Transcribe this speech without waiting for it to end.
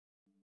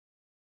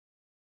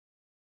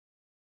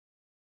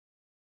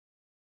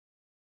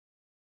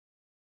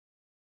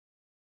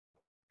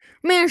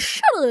Man,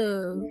 shut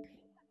up.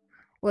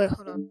 Wait,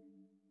 hold on.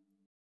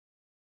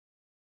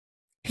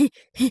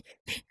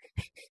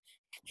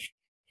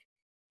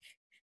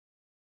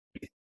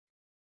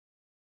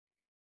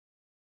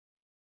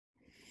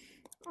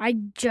 I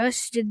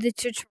just did the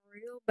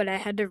tutorial, but I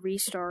had to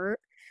restart.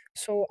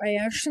 So I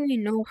actually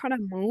know how to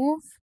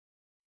move.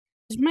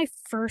 This is my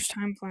first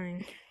time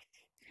playing.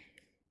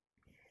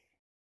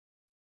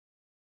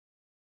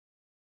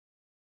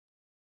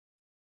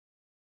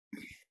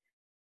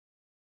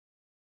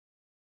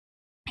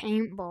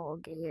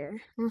 Paintball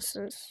gear. What's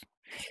this?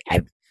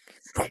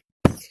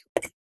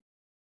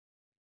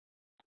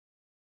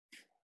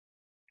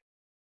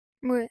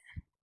 What?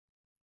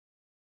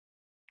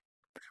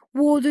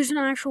 Whoa, there's an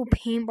actual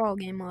paintball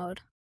game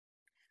mode.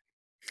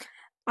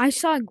 I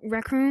saw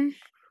Rec Room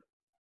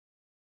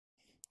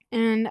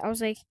and I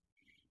was like,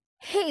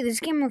 hey, this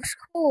game looks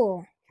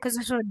cool. Because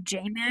I saw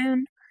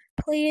J-Man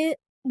play it,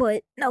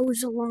 but that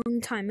was a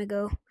long time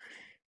ago.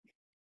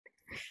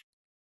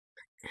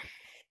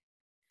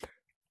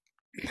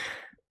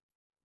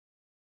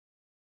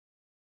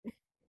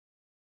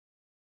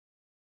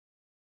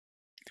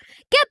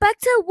 Get back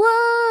to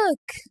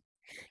work!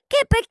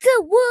 Get back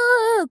to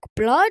work,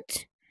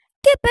 blood!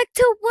 Get back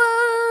to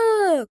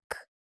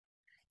work!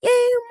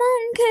 You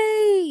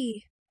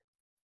monkey!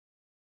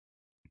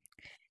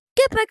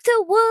 Get back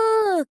to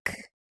work!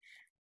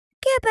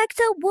 Get back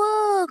to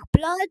work,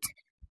 blood!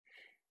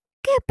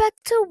 Get back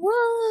to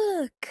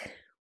work!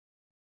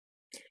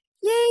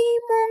 Yay,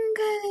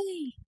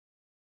 monkey!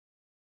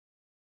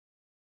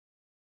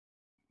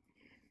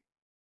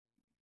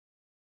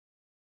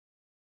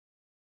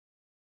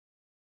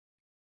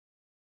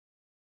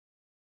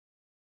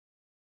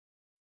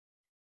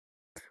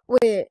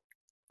 Wait.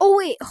 Oh,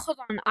 wait, hold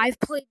on. I've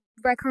played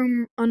Rec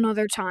Room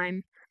another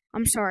time.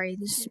 I'm sorry,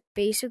 this is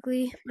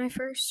basically my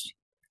first.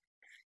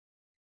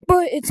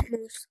 But it's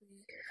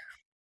mostly.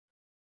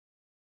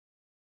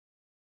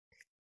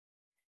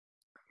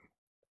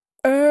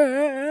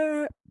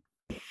 Oh,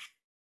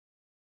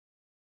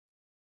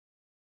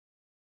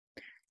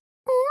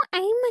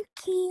 I'm a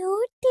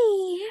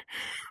cutie.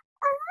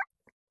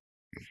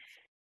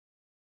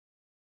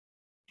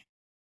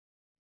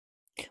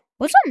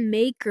 What's a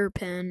maker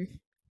pen?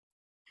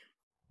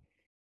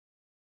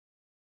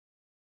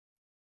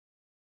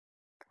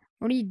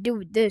 What do you do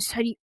with this?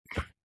 How do you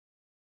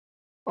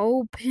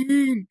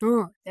open?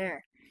 Oh,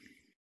 there.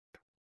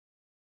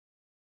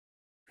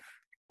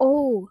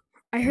 Oh,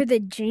 I heard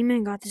that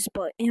J-Man got this,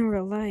 but in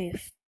real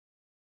life.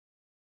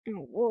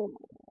 Oh, whoa.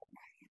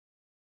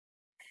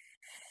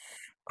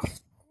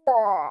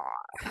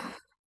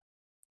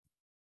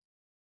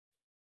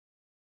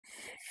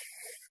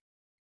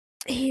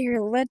 Here,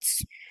 let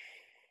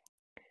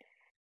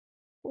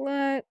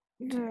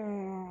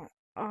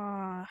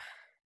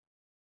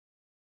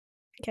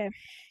okay.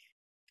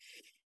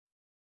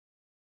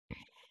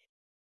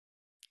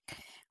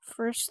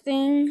 First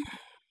thing,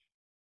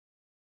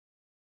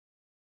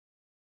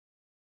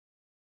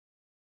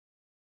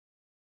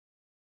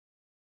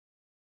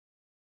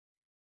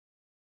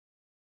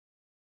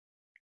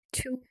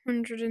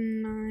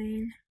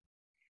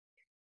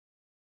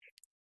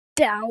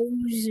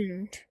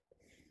 209,000.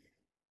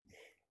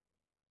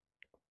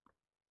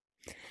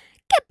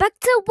 Get back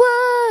to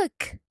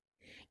work!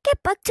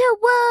 Get back to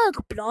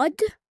work,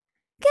 blood!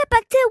 Get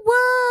back to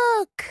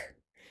work!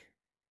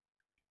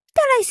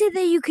 Did I say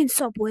that you can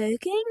stop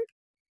working?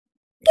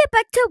 Get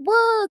back to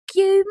work,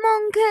 you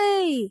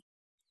monkey!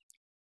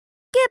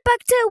 Get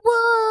back to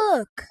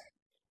work!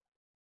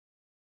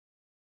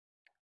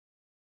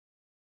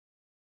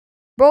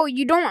 Bro,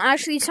 you don't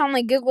actually sound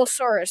like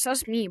Gigglesaurus.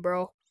 That's me,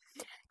 bro.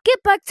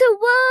 Get back to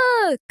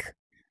work!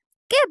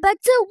 Get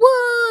back to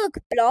work,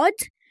 blood!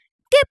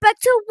 Get back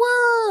to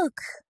work!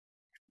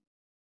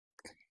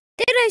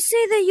 Did I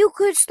say that you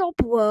could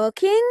stop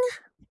working?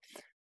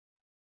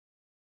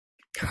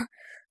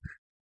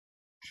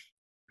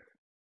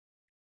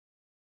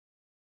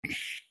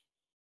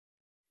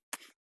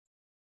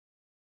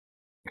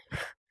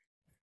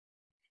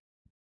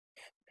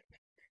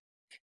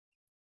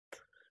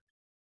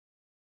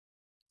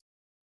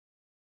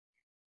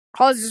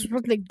 Oh, this is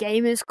what the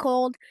game is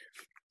called?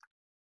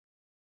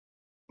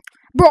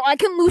 Bro, I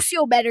can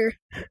Lucio better.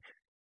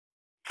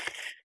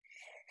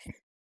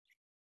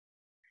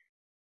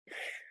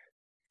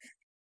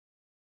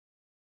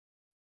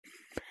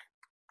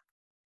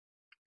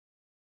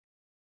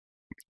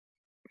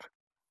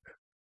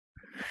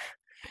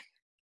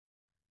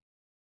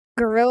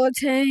 Gorilla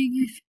Tag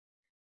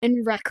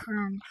and Rec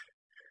Room.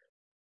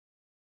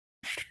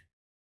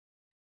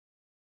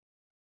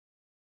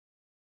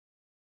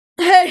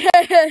 Hey,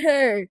 hey, hey,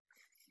 hey!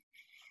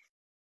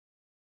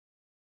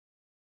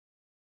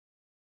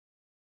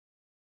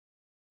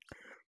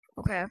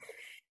 Okay.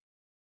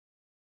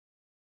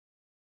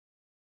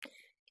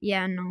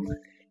 Yeah, no.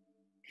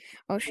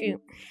 Oh,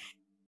 shoot.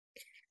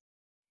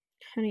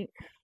 Honey.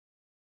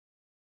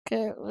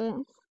 Okay,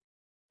 well,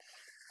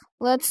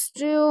 let's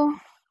do.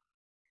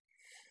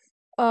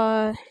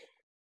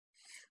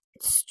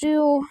 Let's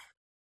do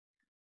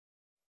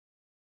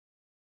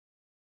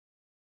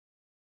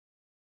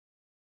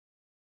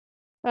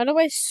How do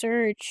I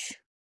search?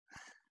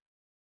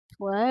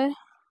 What?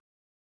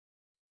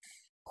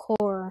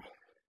 Horror.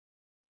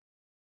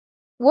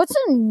 What's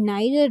a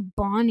knighted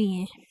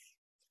Bonnie?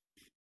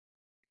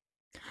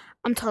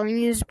 I'm telling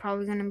you, this is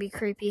probably gonna be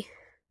creepy.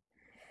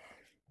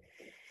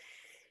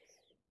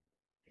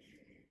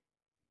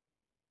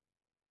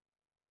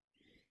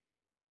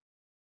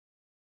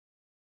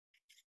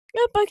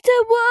 Get back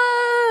to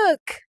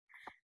work!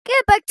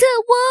 Get back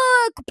to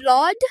work,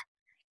 blood!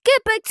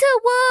 Get back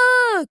to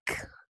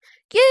work!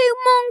 You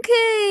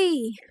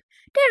monkey!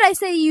 Did I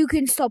say you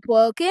can stop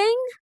working?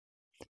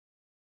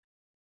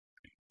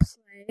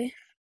 Play.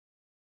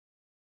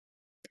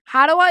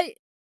 How do I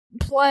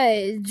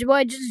play? Do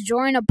I just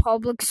join a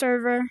public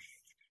server?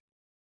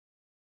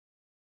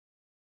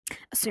 I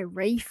say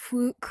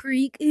Rayfoot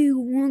Creek.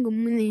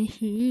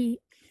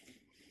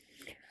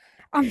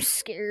 I'm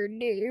scared,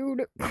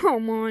 dude.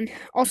 Come on.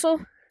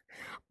 Also,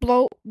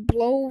 blow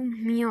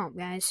me up,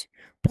 guys.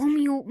 Blow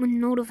me up with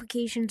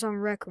notifications on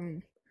Rec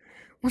Room.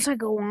 Once I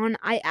go on,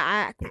 I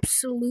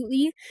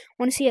absolutely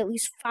want to see at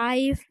least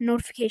 5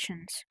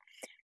 notifications.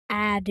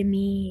 Add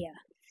me.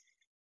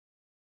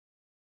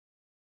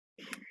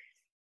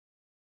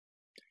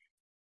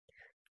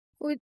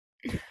 What?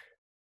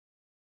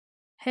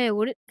 Hey,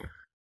 what?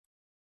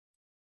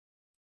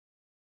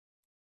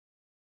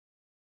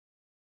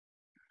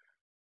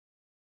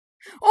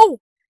 Oh,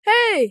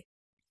 hey!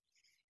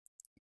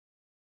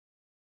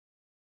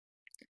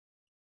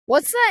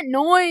 What's that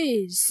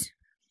noise?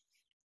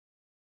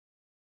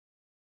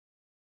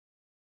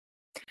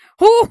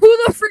 Who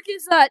the frick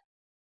is that?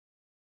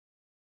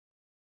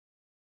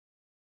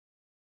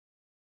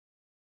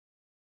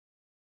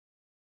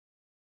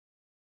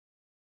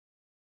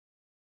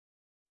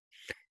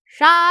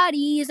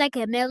 Shawty's like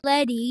a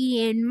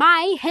melody in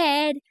my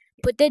head.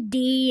 Put the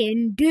D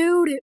in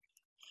dude.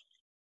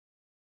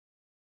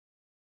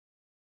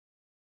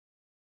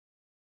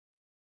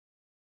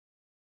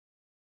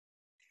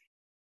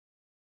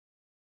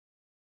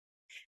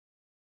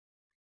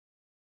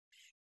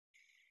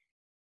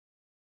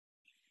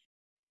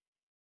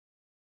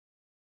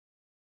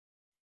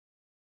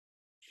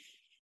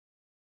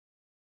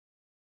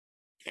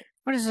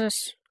 What is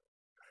this?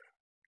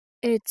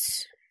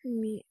 It's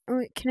me. Oh,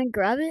 wait, can I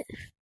grab it?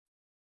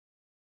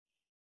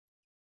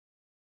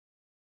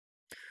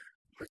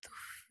 What the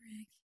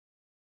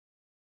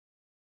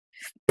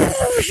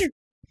frick?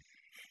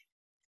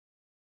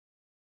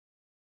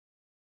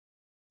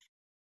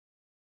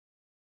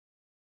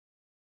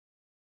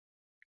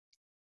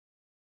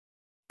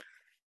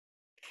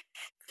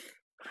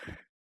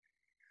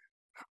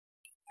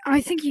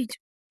 I think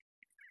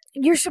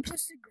you're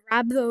supposed to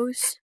grab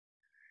those.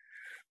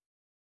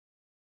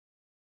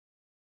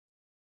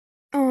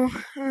 Oh,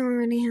 I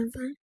already have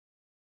that.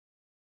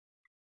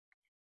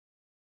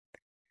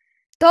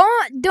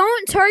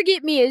 Don't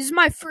target me. This is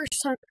my first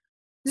time.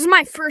 This is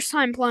my first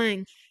time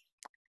playing.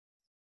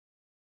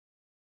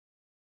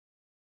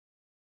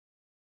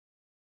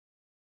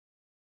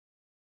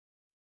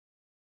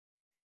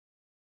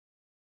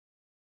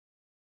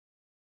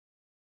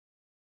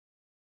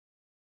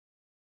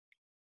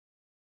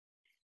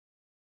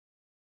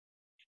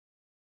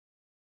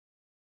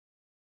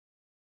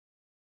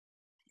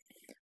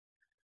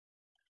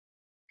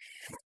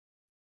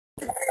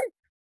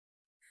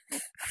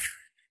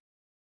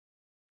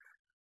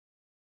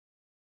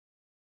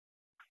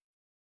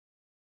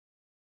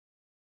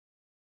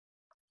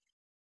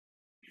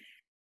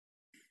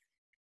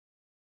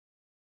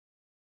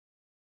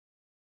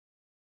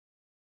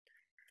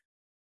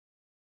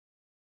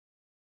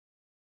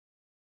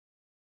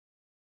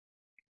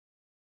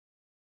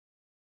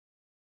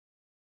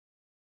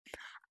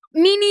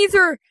 Me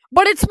neither,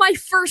 but it's my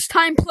first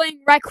time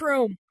playing Rec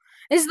Room.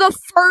 It's the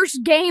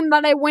first game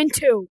that I went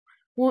to.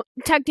 Well,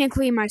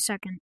 technically my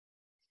second.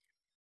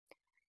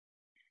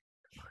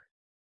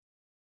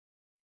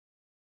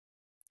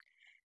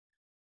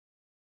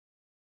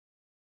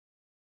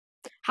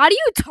 How do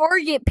you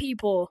target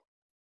people?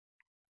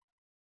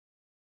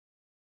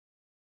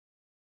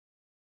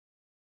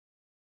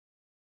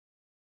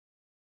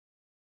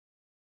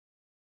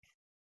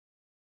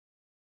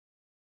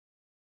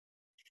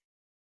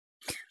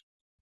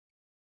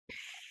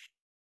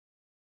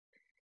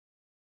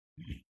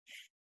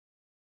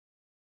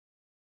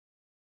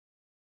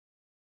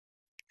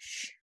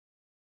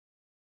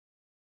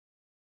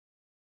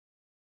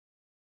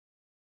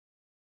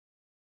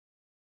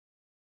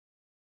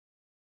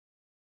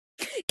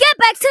 Get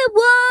back to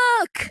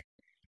work!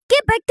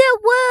 Get back to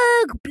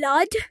work,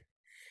 blood!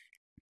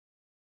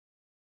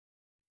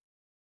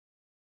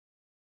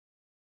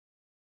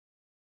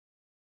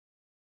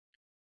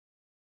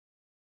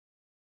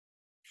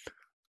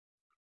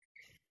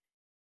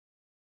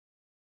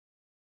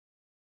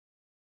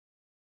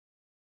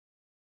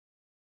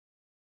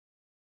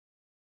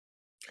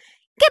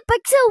 Get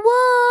back to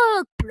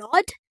work,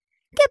 blood!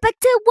 Get back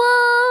to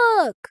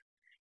work!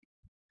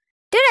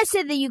 Did I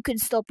say that you can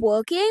stop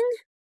working?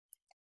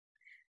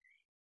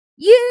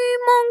 You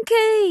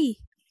monkey!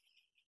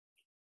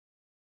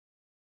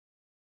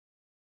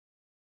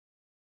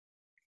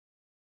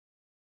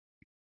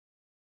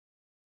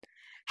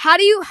 How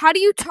do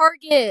you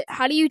target?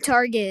 How do you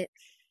target?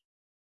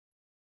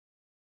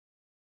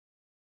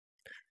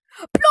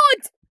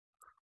 Blood!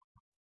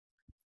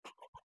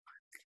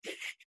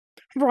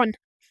 Run.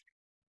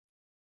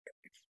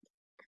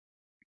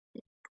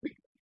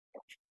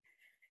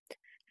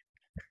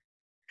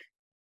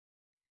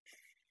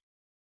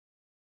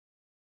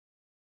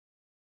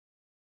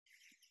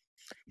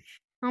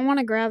 I want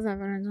to grab that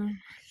one.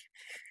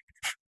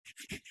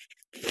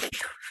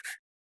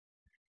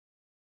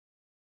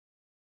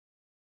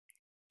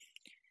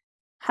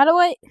 How do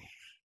I?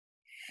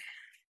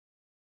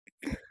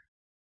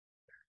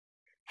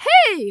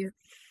 Hey!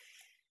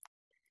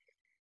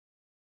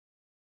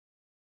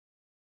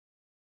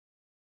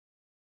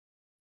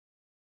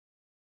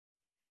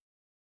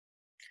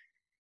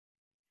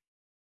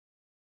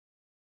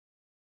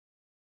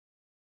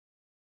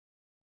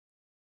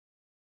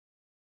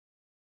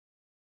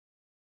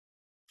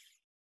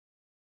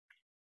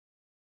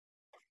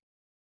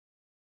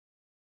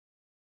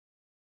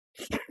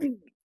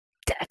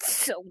 That's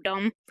so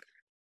dumb.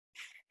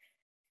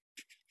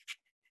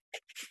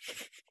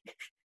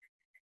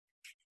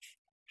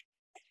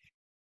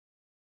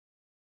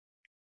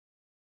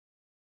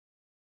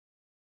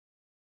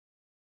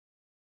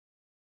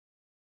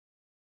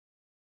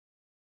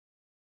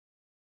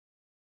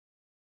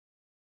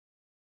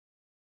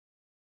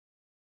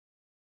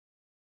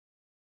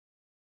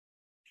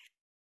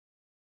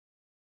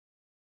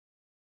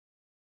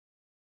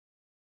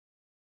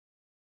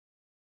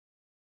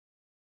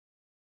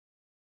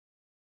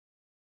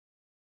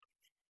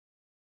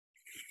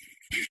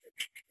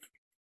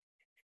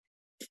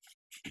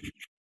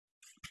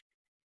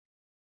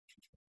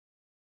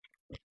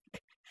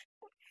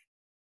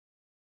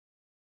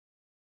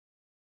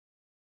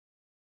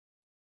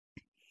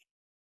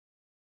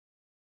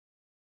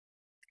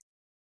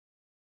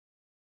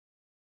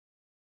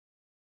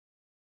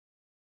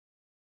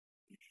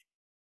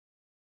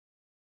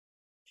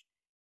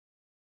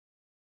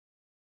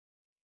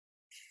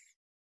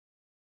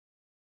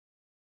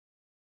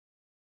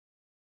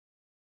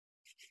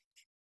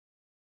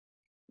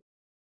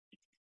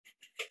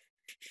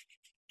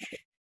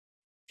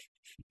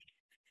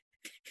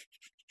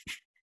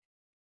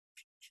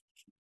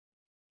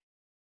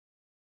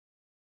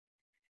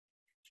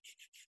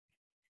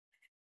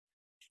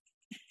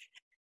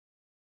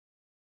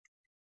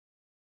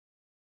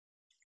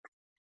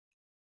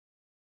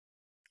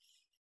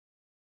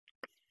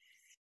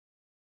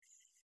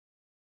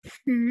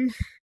 Guys,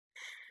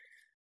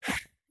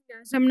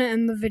 I'm gonna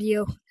end the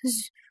video.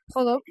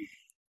 Hold up.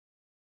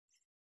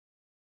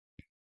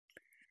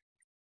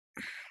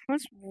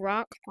 What's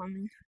rock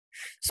climbing?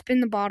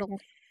 Spin the bottle.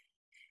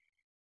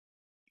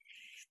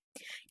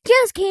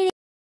 Just kidding.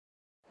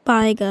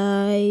 Bye,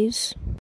 guys.